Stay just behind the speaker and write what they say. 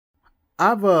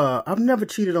I've never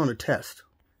cheated on a test.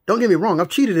 Don't get me wrong, I've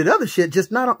cheated at other shit,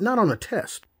 just not on a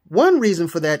test. One reason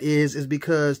for that is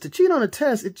because to cheat on a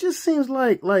test, it just seems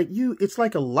like it's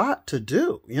like a lot to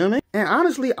do. You know what I mean? And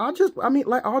honestly, I'll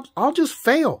just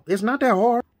fail. It's not that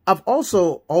hard. I've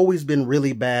also always been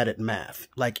really bad at math,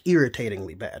 like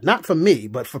irritatingly bad. Not for me,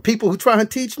 but for people who try and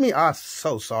teach me, I'm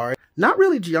so sorry. Not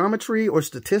really geometry or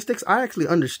statistics. I actually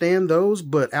understand those,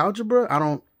 but algebra, I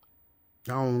don't.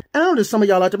 And I know there's some of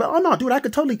y'all out there, but, oh no, dude, I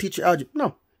could totally teach you algebra.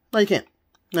 No, you can't.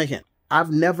 No, you can't.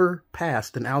 I've never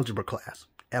passed an algebra class,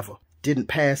 ever. Didn't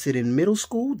pass it in middle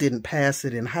school, didn't pass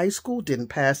it in high school, didn't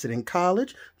pass it in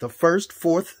college. The first,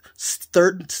 fourth,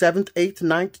 third, seventh, eighth,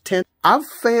 ninth, 10th. I've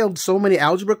failed so many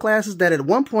algebra classes that at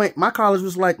one point my college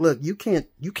was like, look, you can't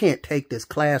take this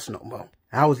class no more.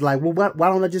 I was like, well, why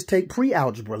don't I just take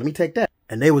pre-algebra? Let me take that.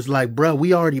 And they was like, bro,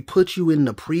 we already put you in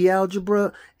the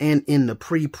pre-algebra and in the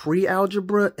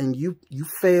pre-algebra, and you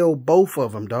failed both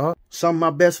of them, dog. Some of my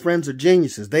best friends are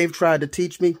geniuses. They've tried to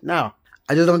teach me. No,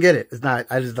 I just don't get it. It's not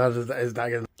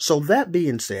getting. So that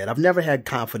being said, I've never had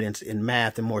confidence in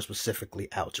math and more specifically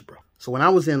algebra. So when I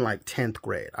was in like 10th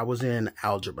grade, I was in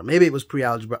algebra. Maybe it was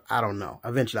pre-algebra. I don't know.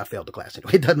 Eventually I failed the class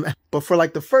anyway. It doesn't matter. But for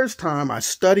like the first time, I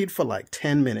studied for like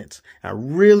 10 minutes. I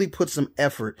really put some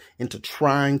effort into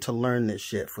trying to learn this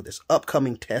shit for this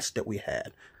upcoming test that we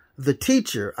had. The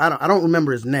teacher, I don't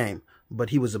remember his name, but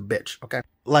he was a bitch, okay?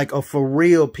 Like a for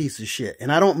real piece of shit.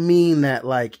 And I don't mean that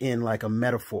like in like a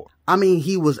metaphor. I mean,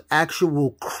 he was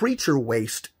actual creature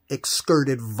waste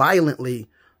excurted violently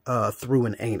through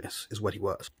an anus is what he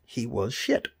was. He was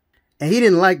shit. And he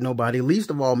didn't like nobody, least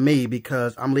of all me,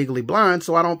 because I'm legally blind,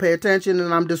 so I don't pay attention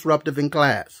and I'm disruptive in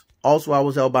class. Also, I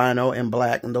was albino and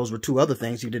black, and those were two other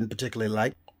things he didn't particularly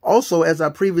like. Also, as I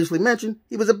previously mentioned,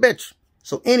 he was a bitch.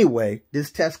 So anyway,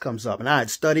 this test comes up, and I had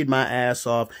studied my ass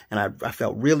off, and I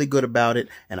felt really good about it,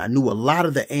 and I knew a lot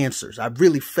of the answers. I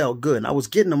really felt good, and I was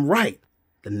getting them right.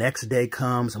 The next day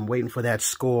comes, I'm waiting for that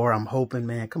score. I'm hoping,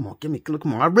 man, come on,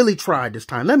 come on. I really tried this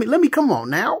time. Let me, come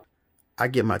on now. I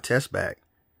get my test back.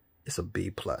 It's a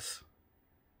B+.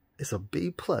 It's a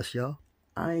B+, y'all.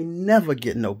 I ain't never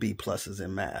get no B+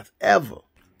 in math, ever.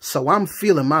 So I'm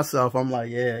feeling myself. I'm like,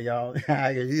 yeah, y'all,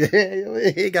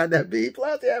 he got that B+,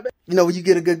 yeah, man. You know, when you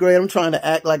get a good grade, I'm trying to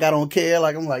act like I don't care.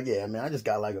 Like, I'm like, yeah, man, I just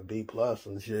got like a B+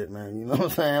 and shit, man. You know what I'm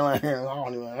saying? Like, I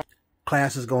don't even...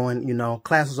 Class is going, you know,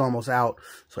 class is almost out.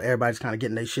 So everybody's kind of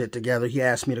getting their shit together. He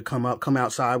asked me to come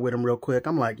outside with him real quick.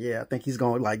 I'm like, yeah, I think he's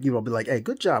going to like, you know, be like, hey,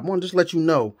 good job. I want to just let you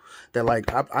know that like,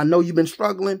 I know you've been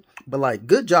struggling, but like,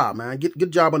 good job, man.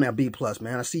 Good job on that B+,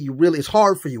 man. I see you really, it's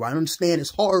hard for you. I understand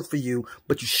it's hard for you,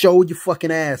 but you showed your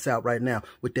fucking ass out right now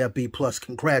with that B+.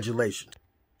 Congratulations.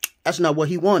 That's not what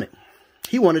he wanted.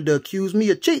 He wanted to accuse me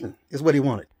of cheating is what he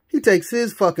wanted. He takes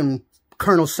his fucking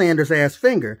Colonel Sanders ass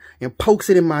finger and pokes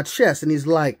it in my chest. And he's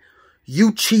like,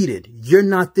 you cheated. You're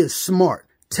not this smart.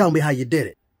 Tell me how you did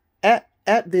it.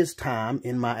 At this time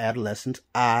in my adolescence,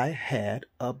 I had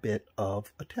a bit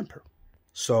of a temper.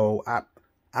 So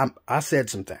I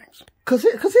said some things. Cause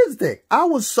here's the thing. I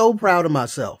was so proud of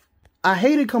myself. I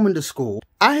hated coming to school.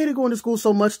 I hated going to school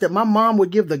so much that my mom would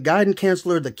give the guidance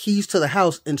counselor the keys to the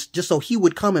house and just so he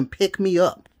would come and pick me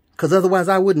up. Cause otherwise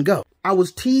I wouldn't go. I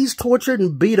was teased, tortured,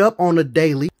 and beat up on a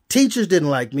daily. Teachers didn't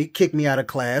like me, kicked me out of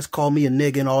class, called me a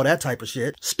nigga and all that type of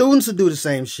shit. Students would do the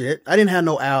same shit. I didn't have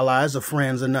no allies or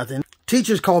friends or nothing.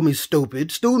 Teachers called me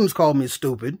stupid. Students called me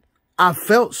stupid. I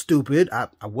felt stupid. I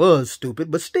was stupid,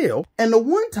 but still. And the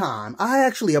one time I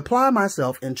actually apply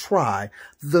myself and try,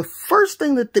 the first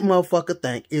thing that the motherfucker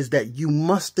think is that you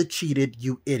must have cheated,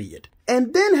 you idiot.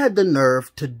 And then had the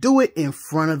nerve to do it in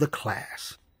front of the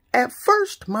class. At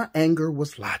first, my anger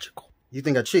was logical. You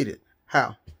think I cheated?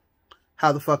 How?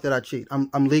 How the fuck did I cheat? I'm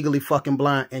legally fucking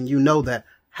blind, and you know that.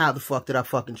 How the fuck did I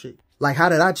fucking cheat? Like, how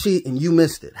did I cheat and you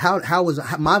missed it? How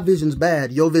my vision's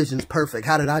bad, your vision's perfect.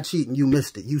 How did I cheat and you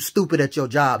missed it? You stupid at your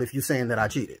job if you're saying that I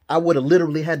cheated. I would have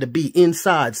literally had to be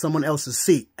inside someone else's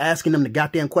seat asking them the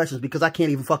goddamn questions because I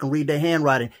can't even fucking read their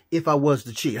handwriting if I was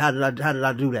to cheat. How did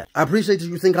I do that? I appreciate that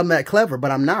you think I'm that clever, but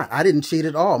I'm not. I didn't cheat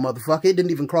at all, motherfucker. It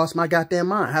didn't even cross my goddamn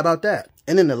mind. How about that?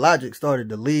 And then the logic started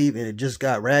to leave and it just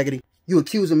got raggedy. You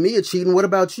accusing me of cheating. What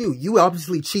about you? You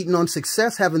obviously cheating on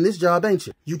success having this job, ain't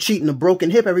you? You cheating a broken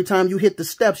hip every time you hit the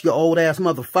steps, you old ass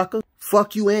motherfucker.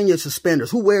 Fuck you and your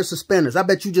suspenders. Who wears suspenders? I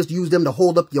bet you just use them to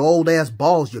hold up your old ass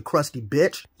balls, you crusty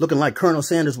bitch. Looking like Colonel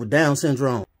Sanders with Down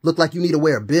syndrome. Look like you need to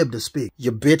wear a bib to speak.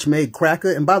 You bitch made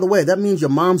cracker. And by the way, that means your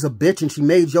mom's a bitch and she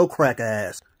made your cracker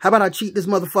ass. How about I cheat this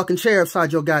motherfucking chair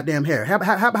upside your goddamn hair? How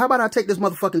about I take this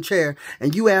motherfucking chair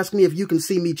and you ask me if you can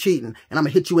see me cheating and I'm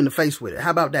gonna hit you in the face with it? How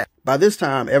about that? By this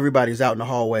time, everybody's out in the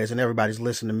hallways and everybody's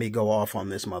listening to me go off on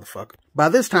this motherfucker. By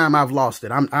this time, I've lost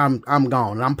it. I'm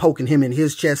gone. And I'm poking him in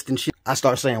his chest and shit. I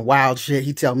start saying wild shit.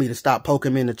 He tell me to stop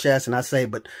poking him in the chest. And I say,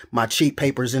 but my cheat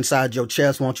paper's inside your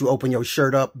chest. Won't you open your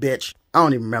shirt up, bitch? I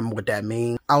don't even remember what that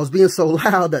means. I was being so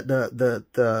loud that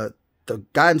the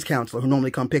guidance counselor who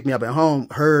normally come pick me up at home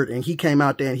heard, and he came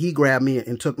out there and he grabbed me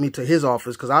and took me to his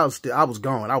office because I was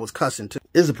gone. I was cussing too.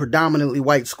 This is a predominantly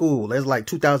white school. There's like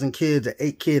 2,000 kids and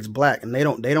 8 kids black, and they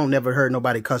don't never heard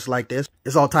nobody cuss like this.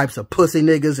 It's all types of pussy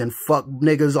niggas and fuck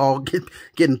niggas all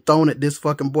getting thrown at this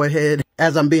fucking boy head.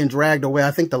 As I'm being dragged away,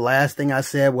 I think the last thing I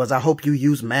said was, I hope you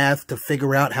use math to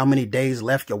figure out how many days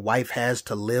left your wife has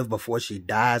to live before she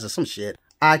dies or some shit.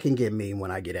 I can get mean when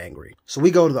I get angry. So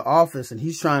we go to the office and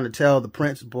he's trying to tell the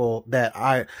principal that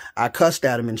I cussed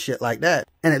at him and shit like that.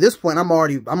 And at this point, I'm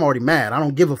already mad. I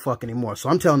don't give a fuck anymore. So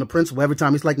I'm telling the principal every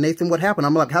time he's like, Nathan, what happened?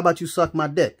 I'm like, how about you suck my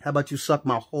dick? How about you suck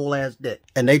my whole ass dick?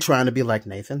 And they trying to be like,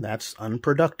 Nathan, that's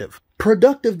unproductive.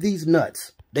 Productive these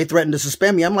nuts. They threatened to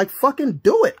suspend me. I'm like, fucking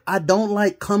do it. I don't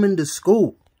like coming to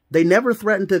school. They never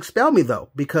threatened to expel me though,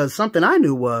 because something I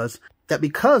knew was that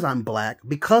because I'm black,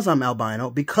 because I'm albino,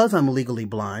 because I'm legally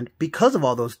blind, because of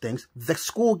all those things, the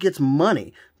school gets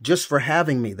money just for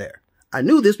having me there. I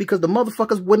knew this because the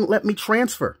motherfuckers wouldn't let me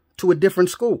transfer to a different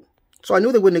school. So I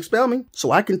knew they wouldn't expel me.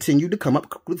 So I continued to come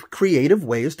up with creative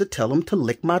ways to tell them to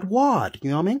lick my wad. You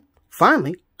know what I mean?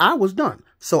 Finally, I was done.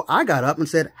 So I got up and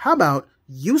said, how about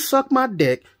you suck my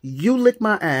dick, you lick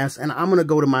my ass, and I'm going to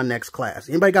go to my next class.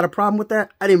 Anybody got a problem with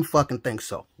that? I didn't fucking think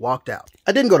so. Walked out.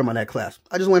 I didn't go to my next class.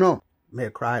 I just went home. May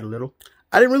have cried a little.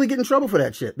 I didn't really get in trouble for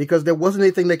that shit because there wasn't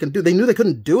anything they could do. They knew they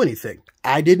couldn't do anything.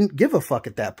 I didn't give a fuck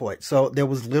at that point. So there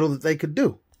was little that they could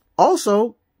do.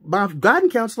 Also, my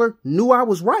guidance counselor knew I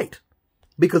was right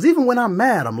because even when I'm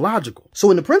mad, I'm logical. So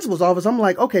in the principal's office, I'm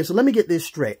like, okay, so let me get this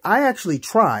straight. I actually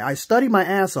try. I study my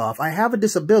ass off. I have a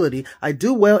disability. I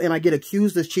do well and I get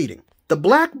accused of cheating. The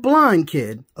black blind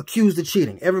kid accused of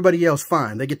cheating. Everybody else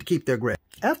fine. They get to keep their grade.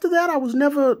 After that, I was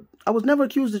never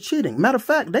accused of cheating. Matter of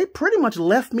fact, they pretty much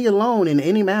left me alone in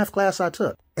any math class I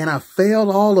took. And I failed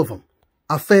all of them.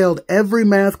 I failed every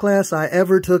math class I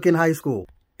ever took in high school.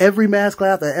 Every math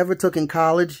class I ever took in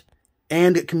college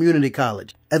and at community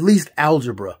college. At least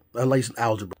algebra.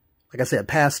 Like I said,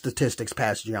 past statistics,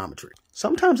 past geometry.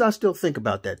 Sometimes I still think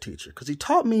about that teacher because he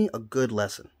taught me a good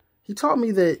lesson. He taught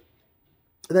me that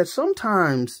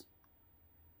sometimes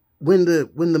when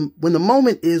the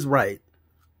moment is right,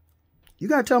 you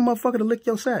gotta tell a motherfucker to lick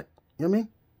your sack. You know what I mean?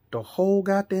 The whole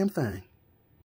goddamn thing.